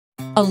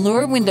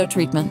Allure Window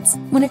Treatments.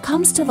 When it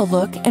comes to the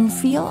look and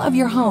feel of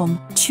your home,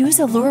 choose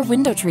Allure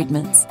Window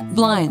Treatments.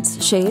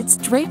 Blinds, shades,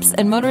 drapes,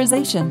 and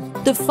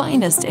motorization. The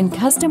finest in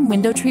custom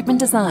window treatment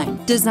design.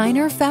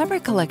 Designer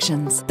fabric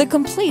collections. The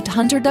complete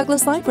Hunter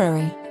Douglas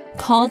library.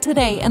 Call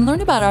today and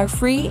learn about our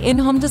free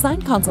in-home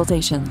design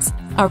consultations,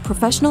 our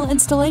professional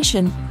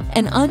installation,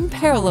 and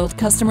unparalleled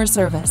customer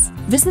service.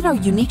 Visit our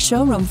unique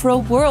showroom for a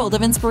world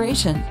of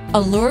inspiration.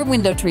 Allure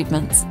Window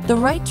Treatments. The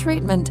right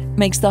treatment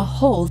makes the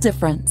whole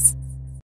difference.